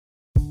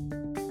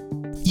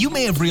You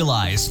may have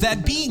realized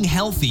that being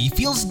healthy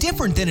feels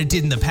different than it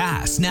did in the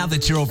past now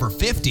that you're over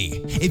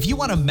 50. If you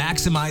want to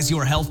maximize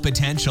your health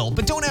potential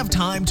but don't have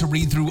time to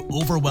read through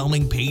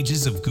overwhelming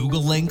pages of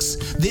Google links,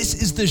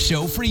 this is the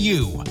show for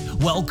you.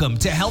 Welcome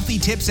to Healthy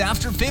Tips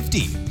After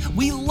 50.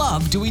 We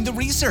love doing the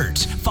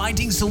research,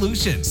 finding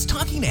solutions,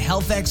 talking to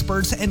health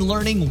experts, and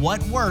learning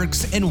what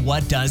works and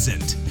what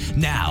doesn't.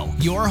 Now,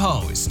 your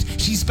host.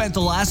 She spent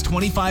the last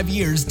 25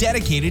 years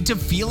dedicated to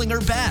feeling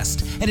her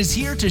best and is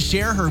here to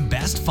share her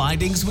best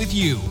findings with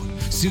you,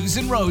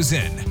 Susan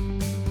Rosen.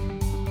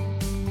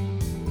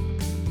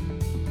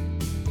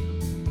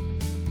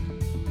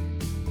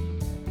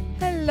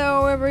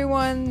 Hello,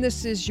 everyone.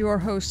 This is your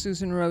host,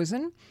 Susan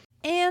Rosen.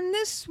 And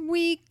this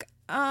week,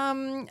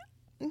 I'm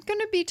going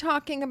to be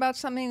talking about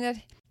something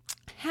that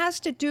has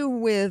to do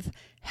with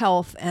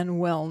health and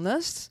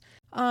wellness.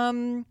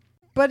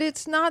 But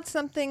it's not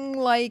something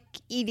like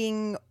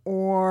eating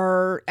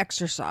or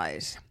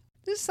exercise.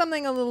 This is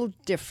something a little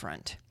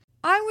different.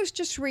 I was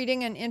just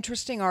reading an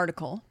interesting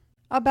article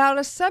about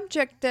a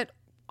subject that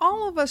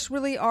all of us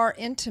really are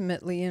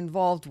intimately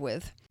involved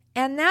with,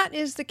 and that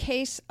is the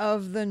case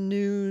of the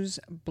news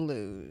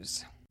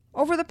blues.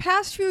 Over the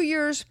past few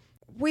years,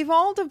 we've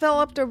all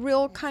developed a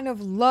real kind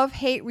of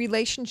love-hate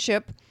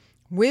relationship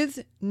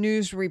with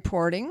news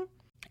reporting,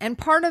 and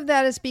part of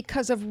that is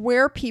because of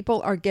where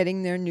people are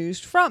getting their news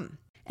from.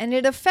 And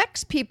it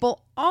affects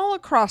people all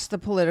across the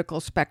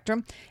political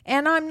spectrum.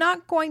 And I'm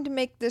not going to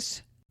make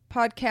this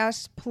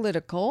podcast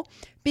political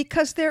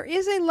because there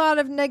is a lot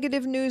of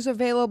negative news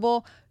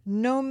available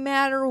no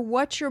matter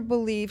what your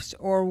beliefs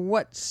or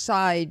what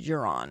side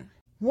you're on.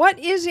 What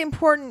is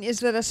important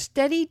is that a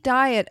steady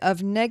diet of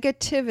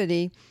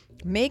negativity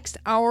makes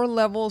our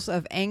levels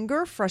of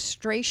anger,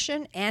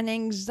 frustration, and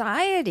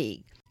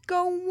anxiety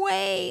go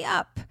way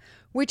up,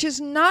 which is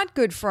not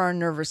good for our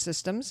nervous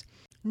systems.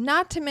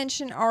 Not to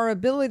mention our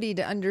ability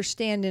to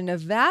understand and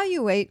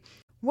evaluate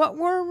what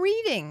we're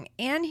reading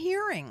and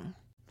hearing.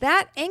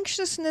 That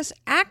anxiousness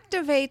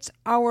activates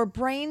our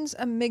brain's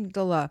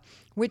amygdala,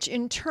 which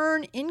in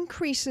turn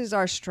increases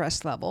our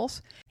stress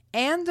levels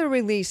and the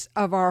release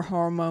of our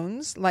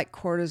hormones like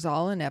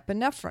cortisol and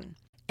epinephrine.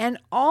 And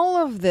all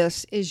of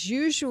this is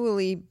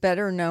usually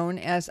better known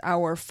as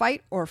our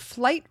fight or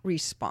flight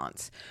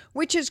response,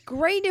 which is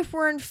great if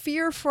we're in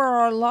fear for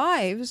our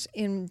lives,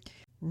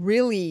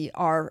 really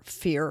our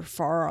fear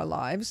for our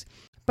lives,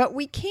 but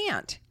we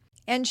can't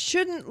and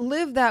shouldn't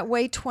live that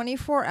way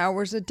 24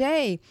 hours a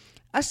day,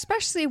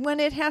 especially when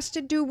it has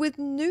to do with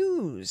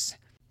news.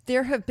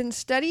 There have been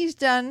studies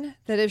done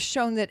that have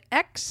shown that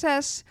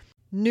excess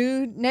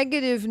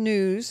negative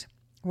news,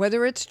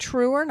 whether it's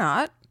true or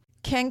not,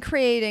 can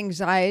create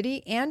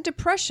anxiety and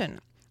depression,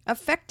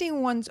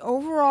 affecting one's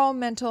overall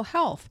mental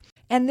health.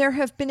 And there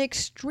have been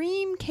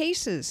extreme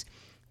cases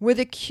with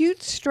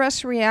acute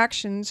stress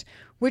reactions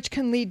which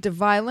can lead to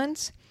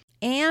violence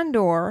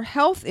and/or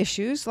health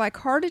issues like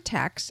heart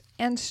attacks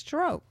and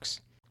strokes.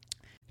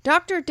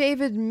 Dr.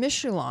 David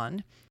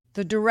Michelon,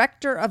 the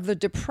director of the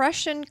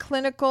Depression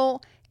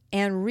Clinical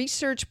and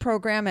Research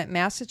Program at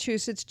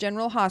Massachusetts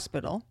General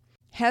Hospital,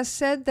 has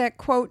said that,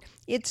 quote,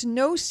 "It's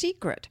no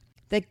secret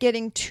that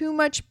getting too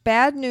much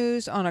bad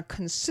news on a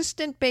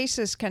consistent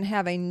basis can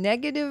have a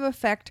negative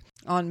effect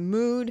on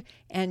mood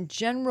and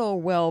general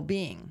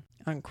well-being,"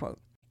 unquote.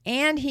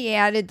 And he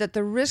added that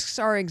the risks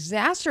are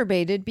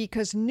exacerbated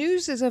because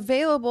news is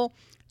available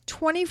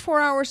 24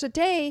 hours a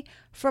day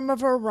from a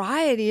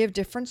variety of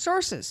different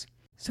sources.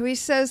 So he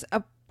says,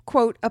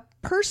 quote, "A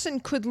person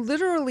could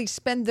literally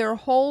spend their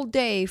whole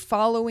day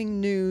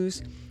following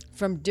news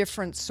from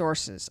different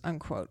sources,"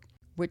 unquote,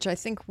 which I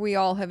think we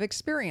all have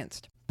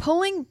experienced.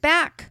 Pulling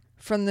back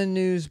from the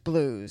news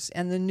blues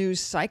and the news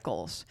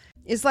cycles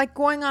is like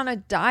going on a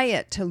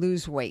diet to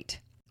lose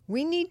weight.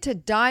 We need to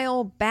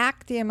dial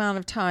back the amount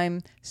of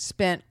time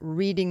spent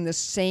reading the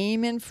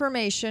same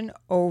information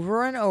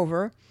over and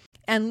over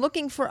and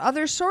looking for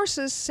other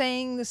sources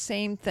saying the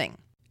same thing.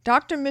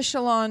 Dr.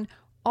 Michelon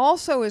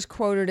also is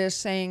quoted as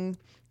saying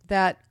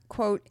that,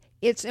 quote,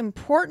 "It's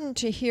important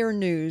to hear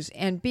news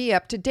and be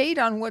up to date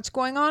on what's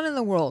going on in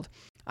the world.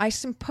 I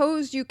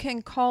suppose you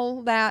can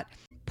call that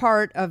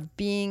part of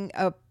being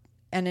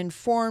an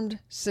informed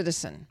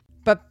citizen.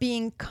 But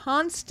being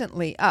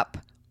constantly up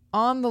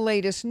on the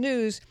latest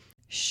news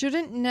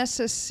shouldn't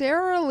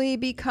necessarily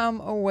become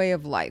a way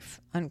of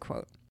life,"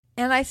 unquote.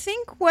 And I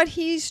think what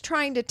he's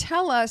trying to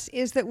tell us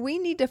is that we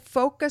need to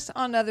focus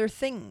on other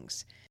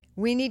things.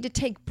 We need to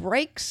take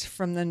breaks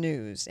from the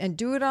news and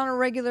do it on a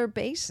regular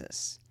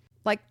basis.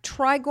 Like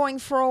try going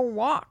for a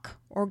walk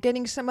or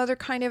getting some other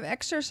kind of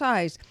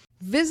exercise.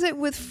 Visit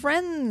with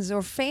friends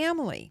or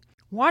family.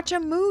 Watch a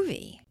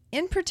movie.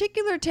 In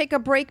particular, take a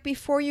break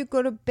before you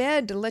go to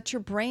bed to let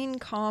your brain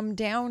calm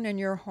down and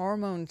your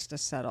hormones to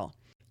settle.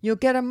 You'll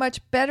get a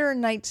much better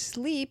night's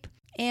sleep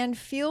and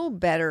feel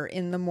better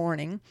in the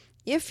morning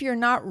if you're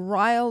not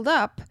riled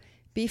up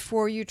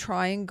before you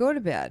try and go to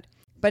bed,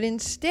 but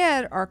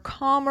instead are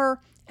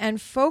calmer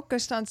and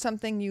focused on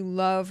something you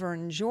love or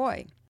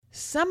enjoy.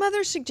 Some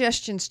other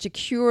suggestions to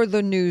cure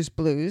the news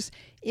blues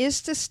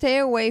is to stay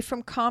away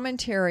from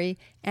commentary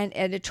and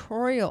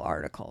editorial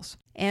articles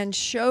and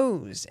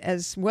shows,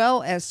 as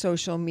well as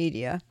social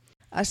media,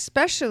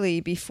 especially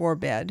before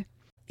bed,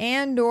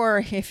 and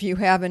or if you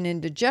have an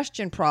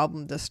indigestion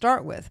problem to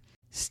start with.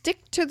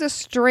 Stick to the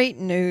straight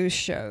news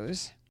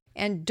shows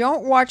and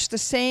don't watch the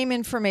same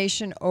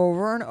information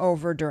over and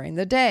over during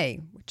the day,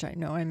 which I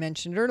know I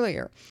mentioned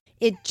earlier.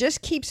 It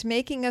just keeps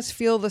making us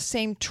feel the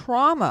same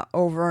trauma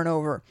over and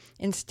over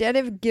instead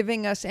of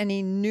giving us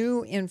any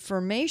new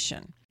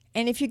information.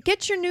 And if you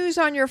get your news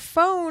on your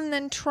phone,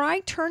 then try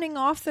turning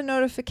off the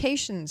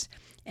notifications.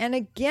 And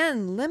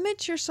again,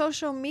 limit your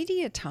social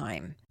media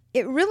time.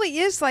 It really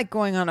is like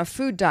going on a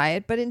food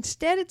diet, but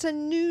instead it's a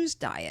news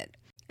diet.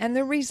 And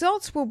the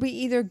results will be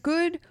either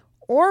good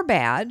or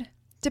bad,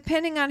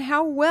 depending on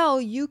how well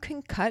you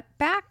can cut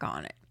back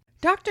on it.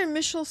 Dr.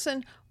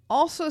 Michelson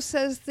also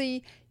says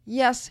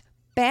yes,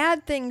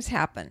 bad things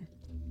happen,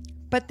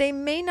 but they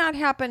may not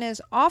happen as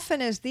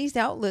often as these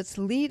outlets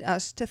lead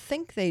us to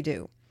think they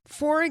do.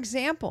 For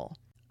example,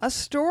 a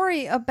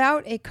story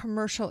about a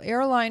commercial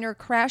airliner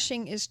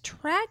crashing is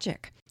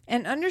tragic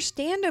and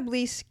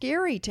understandably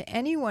scary to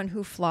anyone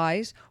who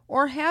flies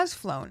or has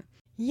flown.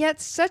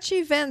 Yet such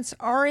events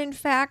are in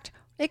fact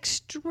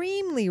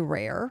extremely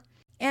rare,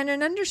 and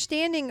an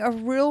understanding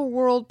of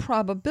real-world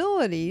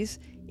probabilities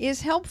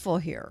is helpful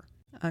here,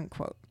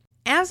 unquote.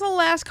 As a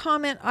last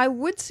comment, I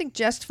would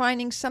suggest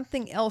finding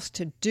something else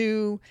to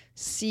do,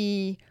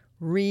 see,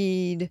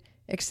 read,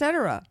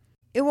 etc.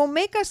 It will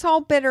make us all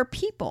better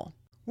people.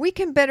 We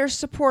can better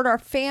support our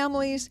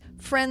families,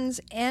 friends,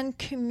 and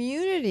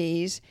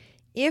communities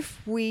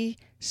if we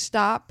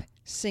stop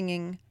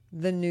singing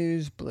the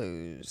news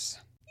blues.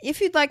 If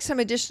you'd like some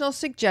additional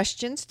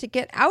suggestions to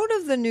get out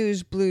of the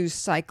news blues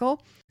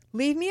cycle,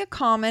 leave me a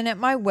comment at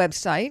my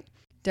website,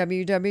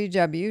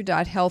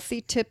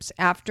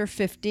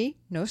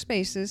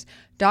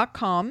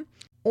 www.healthytipsafter50.com,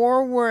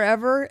 or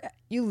wherever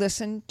you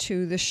listen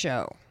to the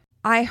show.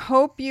 I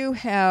hope you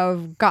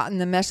have gotten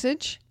the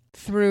message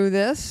through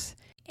this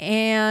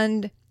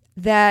and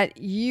that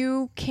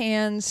you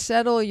can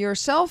settle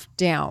yourself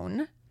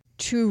down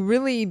to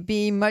really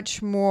be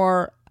much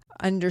more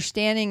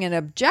understanding and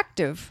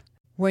objective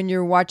when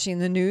you're watching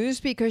the news,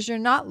 because you're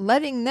not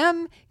letting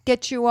them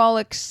get you all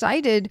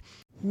excited,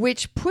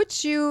 which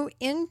puts you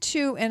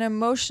into an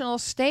emotional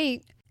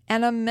state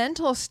and a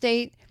mental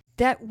state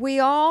that we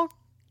all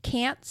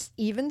can't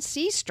even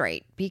see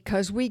straight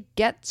because we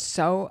get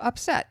so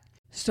upset.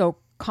 So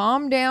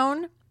calm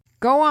down,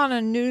 go on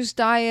a news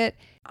diet.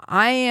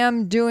 I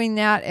am doing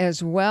that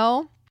as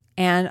well,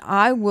 and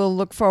I will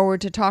look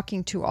forward to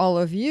talking to all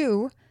of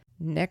you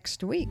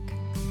next week.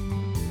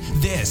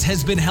 This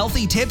has been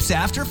Healthy Tips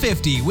After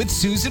 50 with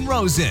Susan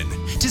Rosen.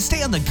 To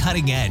stay on the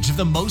cutting edge of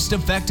the most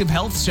effective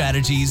health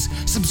strategies,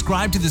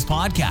 subscribe to this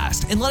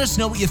podcast and let us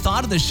know what you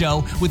thought of the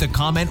show with a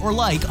comment or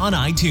like on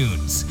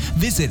iTunes.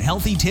 Visit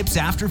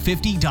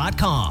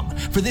healthytipsafter50.com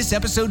for this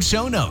episode's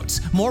show notes,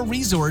 more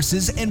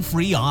resources, and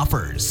free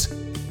offers.